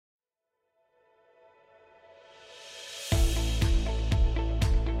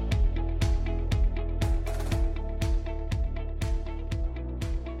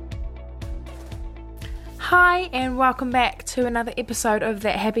Hi and welcome back to another episode of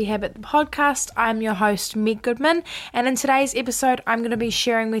That Happy Habit podcast. I'm your host Meg Goodman, and in today's episode I'm going to be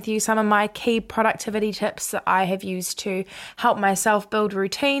sharing with you some of my key productivity tips that I have used to help myself build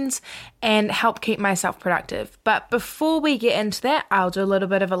routines and help keep myself productive. But before we get into that, I'll do a little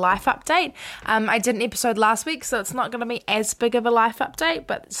bit of a life update. I did an episode last week, so it's not going to be as big of a life update,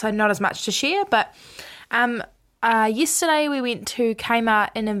 but so not as much to share. But yesterday we went to Kmart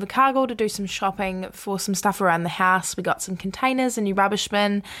in Invercargill to do some shopping for some stuff around the house. We got some containers, a new rubbish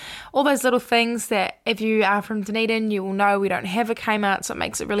bin, all those little things that if you are from Dunedin you will know we don't have a Kmart, so it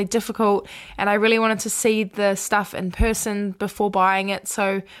makes it really difficult, and I really wanted to see the stuff in person before buying it.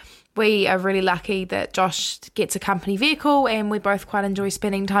 So we are really lucky that Josh gets a company vehicle and we both quite enjoy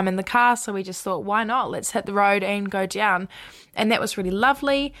spending time in the car, so we just thought, why not? Let's hit the road and go down. And that was really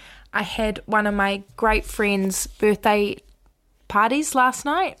lovely. I had one of my great friends' birthday parties last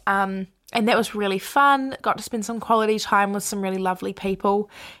night, and that was really fun. Got to spend some quality time with some really lovely people.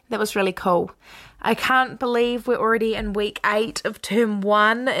 That was really cool. I can't believe we're already in week 8 of term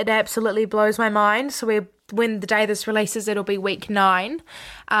 1. It absolutely blows my mind. So when the day this releases, it'll be week 9.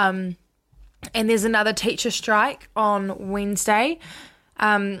 And there's another teacher strike on Wednesday.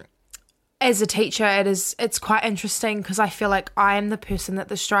 As a teacher, it's quite interesting because I feel like I am the person that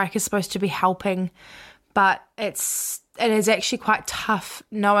the strike is supposed to be helping, but it is actually quite tough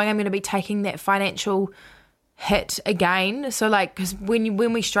knowing I'm going to be taking that financial hit again. So because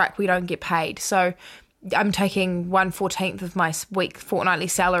when we strike, we don't get paid. So I'm taking 1/14 of my fortnightly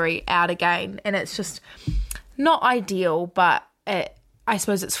salary out again, and it's just not ideal, but I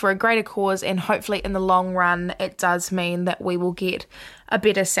suppose it's for a greater cause, and hopefully in the long run it does mean that we will get a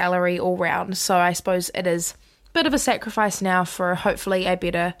better salary all round. So I suppose it is a bit of a sacrifice now for hopefully a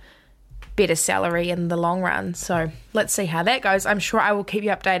better salary in the long run. So let's see how that goes. I'm sure I will keep you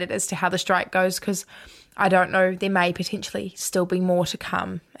updated as to how the strike goes, because I don't know, there may potentially still be more to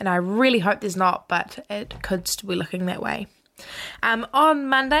come, and I really hope there's not, but it could still be looking that way. On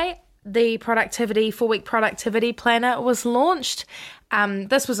Monday, the 4-week productivity planner was launched.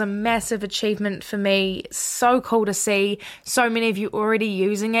 This was a massive achievement for me. So cool to see so many of you already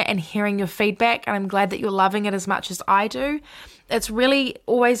using it and hearing your feedback, and I'm glad that you're loving it as much as I do. It's really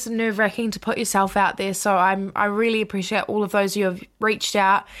always nerve-wracking to put yourself out there, so I really appreciate all of those who have reached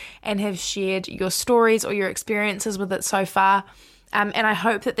out and have shared your stories or your experiences with it so far. And I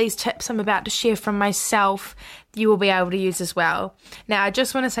hope that these tips I'm about to share from myself you will be able to use as well. Now, I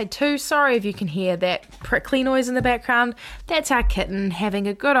just want to say too, sorry if you can hear that prickly noise in the background. That's our kitten having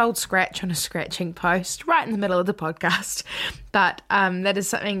a good old scratch on a scratching post right in the middle of the podcast. But that is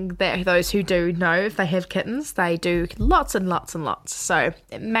something that those who do know, if they have kittens, they do lots and lots and lots. So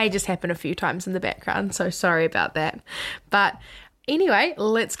it may just happen a few times in the background, so sorry about that. But anyway,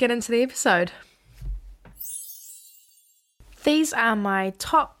 let's get into the episode. These are my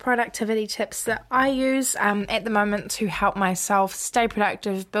top productivity tips that I use at the moment to help myself stay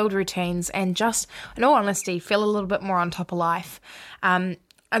productive, build routines, and just, in all honesty, feel a little bit more on top of life. I'm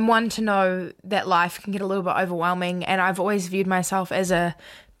one to know that life can get a little bit overwhelming, and I've always viewed myself as a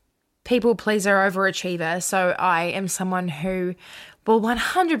people pleaser, overachiever. So I am someone who will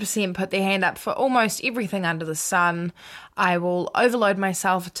 100% put their hand up for almost everything under the sun. I will overload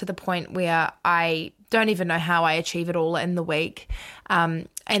myself to the point where I don't even know how I achieve it all in the week. And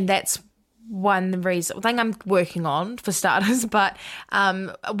that's one thing I'm working on, for starters, but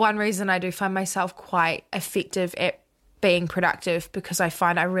one reason I do find myself quite effective at being productive, because I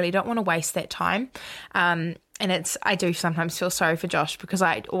find I really don't want to waste that time. And I do sometimes feel sorry for Josh, because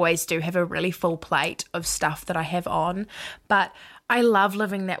I always do have a really full plate of stuff that I have on, but I love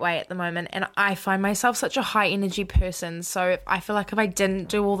living that way at the moment, and I find myself such a high energy person. So I feel like if I didn't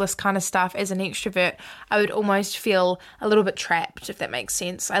do all this kind of stuff as an extrovert, I would almost feel a little bit trapped, if that makes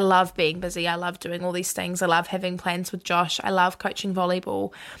sense. I love being busy. I love doing all these things. I love having plans with Josh. I love coaching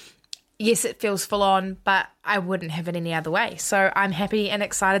volleyball. Yes, it feels full on, but I wouldn't have it any other way. So I'm happy and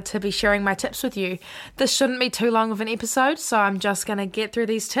excited to be sharing my tips with you. This shouldn't be too long of an episode, so I'm just going to get through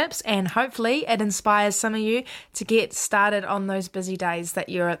these tips, and hopefully it inspires some of you to get started on those busy days that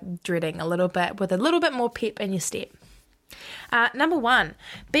you're dreading a little bit, with a little bit more pep in your step. Number 1,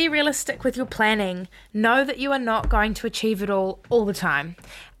 be realistic with your planning. Know that you are not going to achieve it all the time.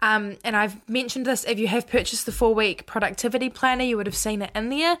 And I've mentioned this, if you have purchased the 4-week productivity planner, you would have seen it in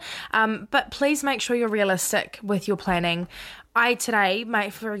there. But please make sure you're realistic with your planning. I today,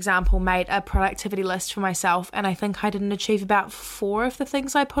 for example, made a productivity list for myself, and I think I didn't achieve about 4 of the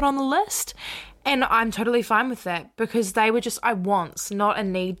things I put on the list. And I'm totally fine with that, because they were just I wants, not a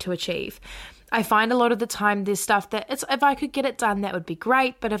need to achieve. I find a lot of the time there's stuff that if I could get it done, that would be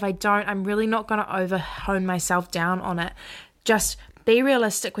great. But if I don't, I'm really not going to over-hone myself down on it. Just be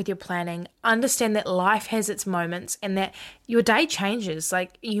realistic with your planning. Understand that life has its moments and that your day changes.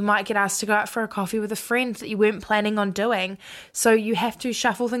 Like, you might get asked to go out for a coffee with a friend that you weren't planning on doing. So you have to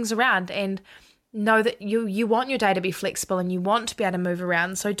shuffle things around and know that you want your day to be flexible and you want to be able to move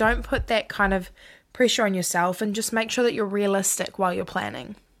around. So don't put that kind of pressure on yourself, and just make sure that you're realistic while you're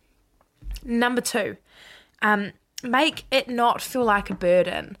planning. Number 2, make it not feel like a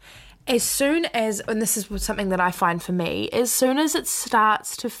burden. As soon as, and this is something that I find for me, as soon as it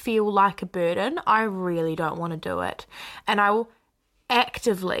starts to feel like a burden, I really don't want to do it. And I will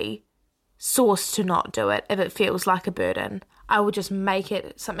actively source to not do it if it feels like a burden. I will just make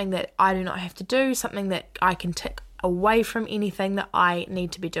it something that I do not have to do, something that I can tick away from anything that I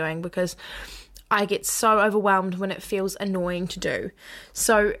need to be doing, because I get so overwhelmed when it feels annoying to do.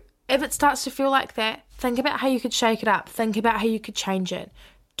 So if it starts to feel like that, think about how you could shake it up. Think about how you could change it.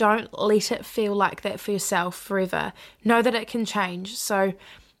 Don't let it feel like that for yourself forever. Know that it can change. So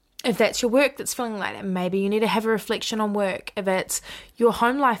if that's your work that's feeling like that, maybe you need to have a reflection on work. If it's your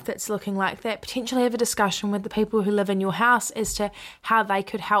home life that's looking like that, potentially have a discussion with the people who live in your house as to how they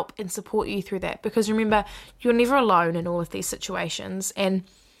could help and support you through that. Because remember, you're never alone in all of these situations. And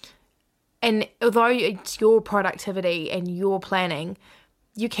although it's your productivity and your planning,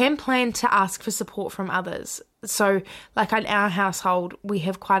 you can plan to ask for support from others. So like in our household, we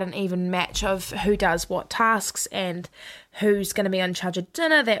have quite an even match of who does what tasks and who's going to be in charge of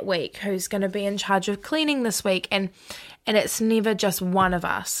dinner that week, who's going to be in charge of cleaning this week. And it's never just one of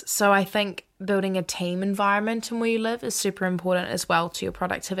us. So I think building a team environment in where you live is super important as well to your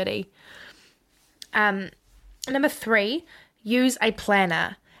productivity. Number 3, use a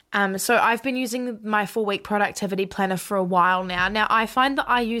planner. So I've been using my 4-week productivity planner for a while now. Now, I find that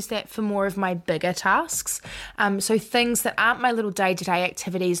I use that for more of my bigger tasks. So things that aren't my little day-to-day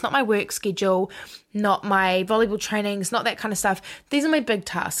activities, not my work schedule, not my volleyball trainings, not that kind of stuff. These are my big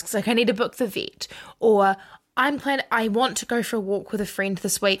tasks. Like, I need to book the vet, or I want to go for a walk with a friend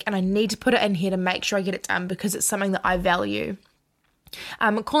this week and I need to put it in here to make sure I get it done because it's something that I value.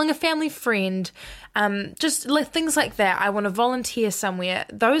 Calling a family friend, just things like that. I want to volunteer somewhere.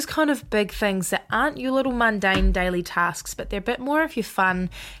 Those kind of big things that aren't your little mundane daily tasks, but they're a bit more of your fun,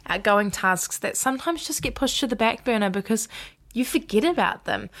 outgoing tasks that sometimes just get pushed to the back burner because you forget about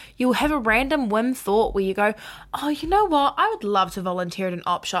them. You'll have a random whim thought where you go, oh, you know what? I would love to volunteer at an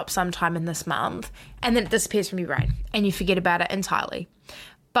op shop sometime in this month. And then it disappears from your brain and you forget about it entirely.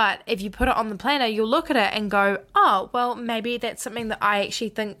 But if you put it on the planner, you'll look at it and go, oh, well, maybe that's something that I actually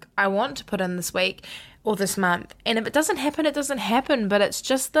think I want to put in this week or this month. And if it doesn't happen, it doesn't happen. But it's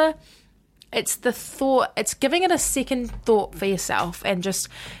just the thought, it's giving it a second thought for yourself and just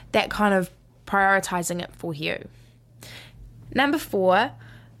that kind of prioritizing it for you. Number 4,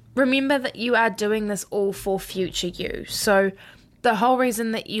 remember that you are doing this all for future you. So the whole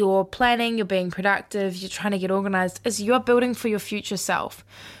reason that you're planning, you're being productive, you're trying to get organized is you're building for your future self.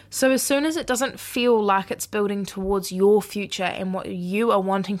 So as soon as it doesn't feel like it's building towards your future and what you are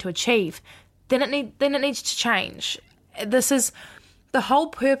wanting to achieve, then it needs to change. This is the whole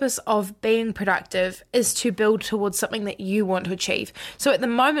purpose of being productive, is to build towards something that you want to achieve. So at the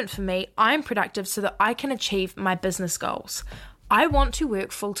moment for me, I'm productive so that I can achieve my business goals. I want to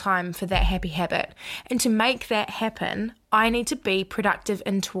work full-time for that happy habit. And to make that happen, I need to be productive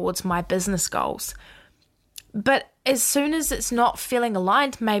in towards my business goals. But as soon as it's not feeling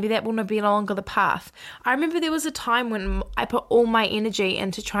aligned, maybe that will be no longer the path. I remember there was a time when I put all my energy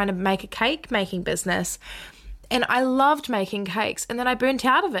into trying to make a cake making business. And I loved making cakes. And then I burnt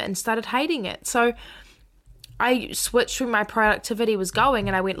out of it and started hating it. So I switched where my productivity was going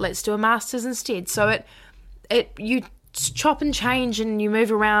and I went, let's do a master's instead. So you chop and change and you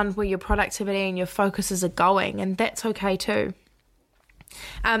move around where your productivity and your focuses are going, and that's okay too.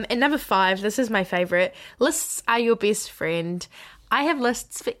 And number 5, this is my favorite. Lists are your best friend. I have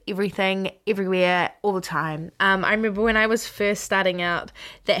lists for everything, everywhere, all the time. I remember when I was first starting out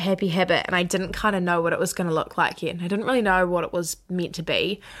that happy habit and I didn't kind of know what it was going to look like yet. And I didn't really know what it was meant to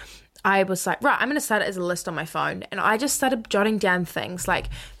be. I was like, right, I'm going to start it as a list on my phone. And I just started jotting down things like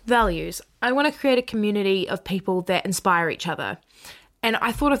values. I want to create a community of people that inspire each other. And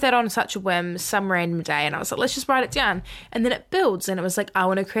I thought of that on such a whim, some random day. And I was like, let's just write it down. And then it builds. And it was like, I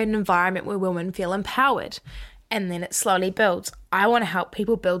want to create an environment where women feel empowered. And then it slowly builds. I want to help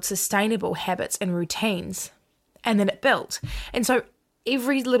people build sustainable habits and routines. And then it built. And so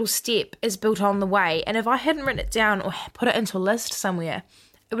every little step is built on the way. And if I hadn't written it down or put it into a list somewhere,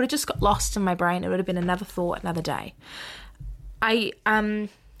 it would have just got lost in my brain. It would have been another thought, another day. I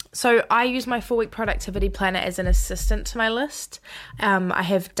So I use my 4-week productivity planner as an assistant to my list. I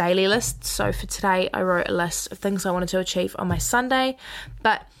have daily lists. So for today, I wrote a list of things I wanted to achieve on my Sunday,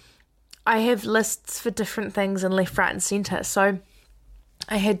 but I have lists for different things in left, right, and centre. So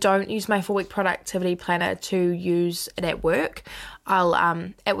I don't use my 4-week productivity planner to use it at work.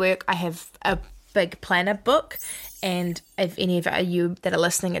 At work, I have a big planner book, and if any of you that are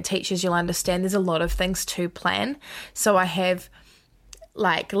listening are teachers, you'll understand there's a lot of things to plan. So I have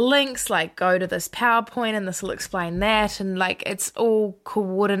like links, like go to this PowerPoint and this will explain that, and like it's all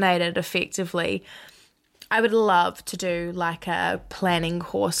coordinated effectively. I would love to do like a planning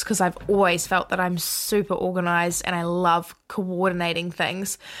course because I've always felt that I'm super organized and I love coordinating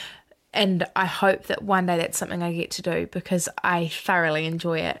things. And I hope that one day that's something I get to do because I thoroughly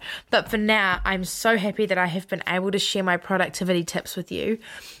enjoy it. But for now, I'm so happy that I have been able to share my productivity tips with you.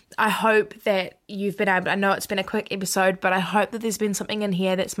 I hope that you've been able to, I know it's been a quick episode, but I hope that there's been something in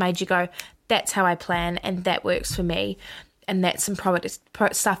here that's made you go, that's how I plan and that works for me. And that's some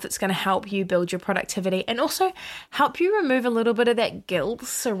stuff that's going to help you build your productivity and also help you remove a little bit of that guilt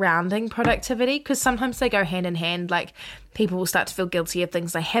surrounding productivity, because sometimes they go hand in hand. Like people will start to feel guilty of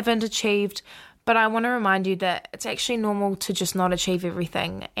things they haven't achieved. But I want to remind you that it's actually normal to just not achieve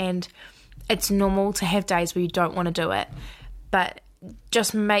everything. And it's normal to have days where you don't want to do it. But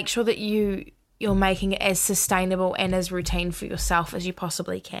just make sure that you're making it as sustainable and as routine for yourself as you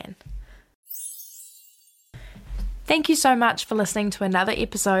possibly can. Thank you so much for listening to another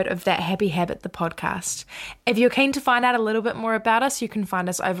episode of That Happy Habit, the podcast. If you're keen to find out a little bit more about us, you can find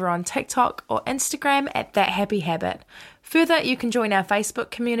us over on TikTok or Instagram at That Happy Habit. Further, you can join our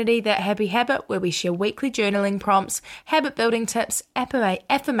Facebook community, That Happy Habit, where we share weekly journaling prompts, habit building tips,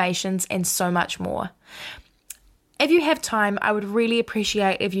 affirmations, and so much more. If you have time, I would really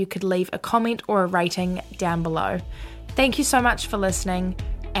appreciate if you could leave a comment or a rating down below. Thank you so much for listening,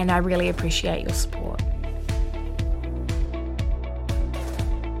 and I really appreciate your support.